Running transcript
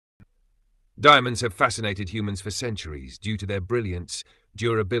Diamonds have fascinated humans for centuries due to their brilliance,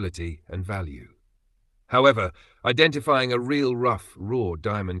 durability, and value. However, identifying a real rough, raw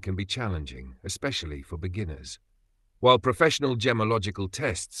diamond can be challenging, especially for beginners. While professional gemological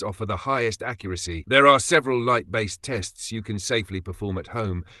tests offer the highest accuracy, there are several light-based tests you can safely perform at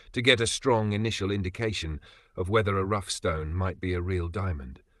home to get a strong initial indication of whether a rough stone might be a real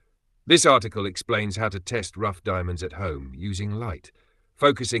diamond. This article explains how to test rough diamonds at home using light,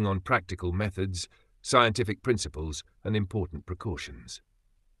 focusing on practical methods, scientific principles, and important precautions.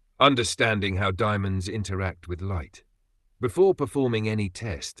 Understanding how diamonds interact with light. Before performing any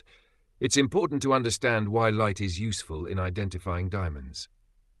test, it's important to understand why light is useful in identifying diamonds.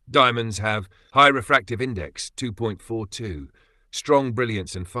 Diamonds have high refractive index, 2.42, strong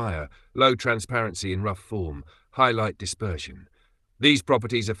brilliance and fire, low transparency in rough form, high light dispersion. These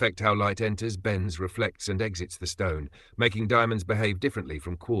properties affect how light enters, bends, reflects, and exits the stone, making diamonds behave differently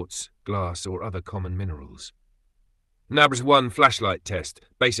from quartz, glass, or other common minerals. Number 1 Flashlight Test,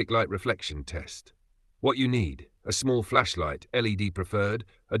 Basic Light Reflection Test. What you need: a small flashlight, LED preferred,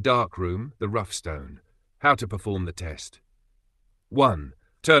 a dark room, the rough stone. How to perform the test. 1.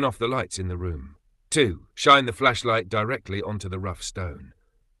 Turn off the lights in the room. 2. Shine the flashlight directly onto the rough stone.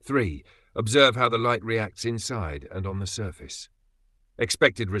 3. Observe how the light reacts inside and on the surface.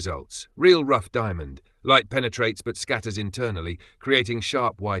 Expected results. Real rough diamond. Light penetrates but scatters internally, creating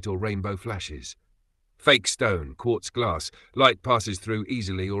sharp white or rainbow flashes. Fake stone, quartz glass. Light passes through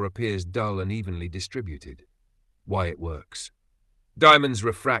easily or appears dull and evenly distributed. Why it works. Diamonds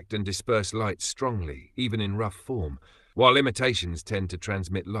refract and disperse light strongly, even in rough form, while imitations tend to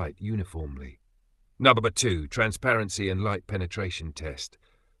transmit light uniformly. Number 2. Transparency and light penetration test.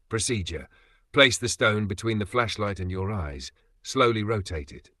 Procedure. Place the stone between the flashlight and your eyes. Slowly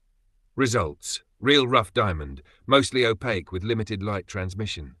rotate it. Results. Real rough diamond, mostly opaque with limited light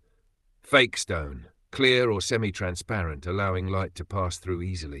transmission. Fake stone, clear or semi-transparent, allowing light to pass through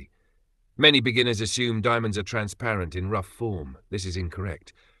easily. Many beginners assume diamonds are transparent in rough form. This is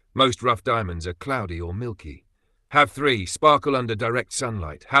incorrect. Most rough diamonds are cloudy or milky. Have 3. Sparkle under direct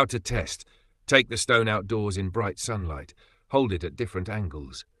sunlight. How to test. Take the stone outdoors in bright sunlight. Hold it at different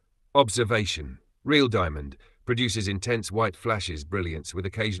angles. Observation. Real diamond produces intense white flashes, brilliance with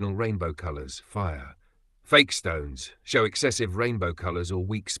occasional rainbow colors, fire. Fake stones show excessive rainbow colors or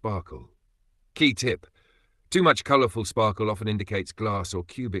weak sparkle. Key tip. Too much colorful sparkle often indicates glass or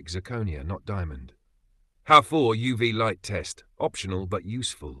cubic zirconia, not diamond. How 4 UV light test. Optional but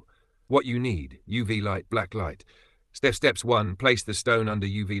useful. What you need: UV light, black light. Steps 1. Place the stone under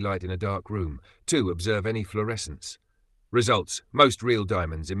UV light in a dark room. 2. Observe any fluorescence. Results. Most real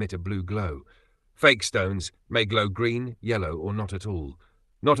diamonds emit a blue glow. Fake stones may glow green, yellow, or not at all.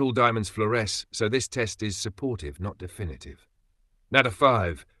 Not all diamonds fluoresce, so this test is supportive, not definitive. Number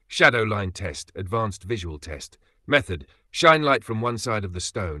 5. Shadow line test, advanced visual test. Method. Shine light from one side of the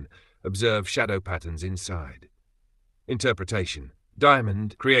stone. Observe shadow patterns inside. Interpretation.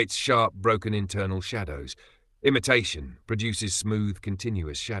 Diamond creates sharp, broken internal shadows. Imitation produces smooth,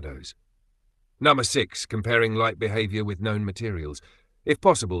 continuous shadows. Number 6. Comparing light behavior with known materials. If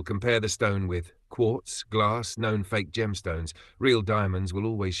possible, compare the stone with quartz, glass, known fake gemstones. Real diamonds will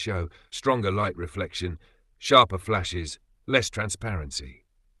always show stronger light reflection, sharper flashes, less transparency.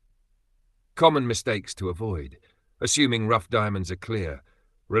 Common mistakes to avoid. Assuming rough diamonds are clear,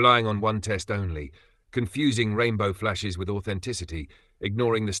 relying on one test only, confusing rainbow flashes with authenticity,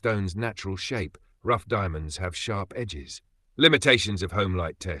 ignoring the stone's natural shape. Rough diamonds have sharp edges. Limitations of home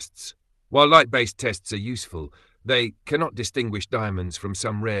light tests. While light-based tests are useful, they cannot distinguish diamonds from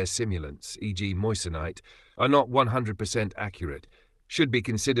some rare simulants, e.g. moissanite, are not 100% accurate, should be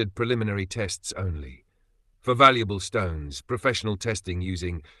considered preliminary tests only. For valuable stones, professional testing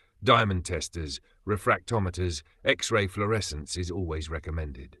using diamond testers, refractometers, X-ray fluorescence is always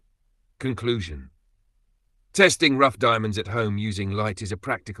recommended. Conclusion. Testing rough diamonds at home using light is a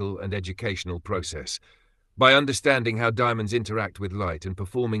practical and educational process. By understanding how diamonds interact with light and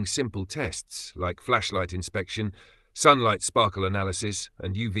performing simple tests like flashlight inspection, sunlight sparkle analysis,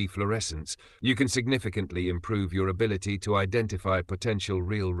 and UV fluorescence, you can significantly improve your ability to identify potential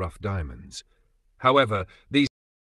real rough diamonds. However, these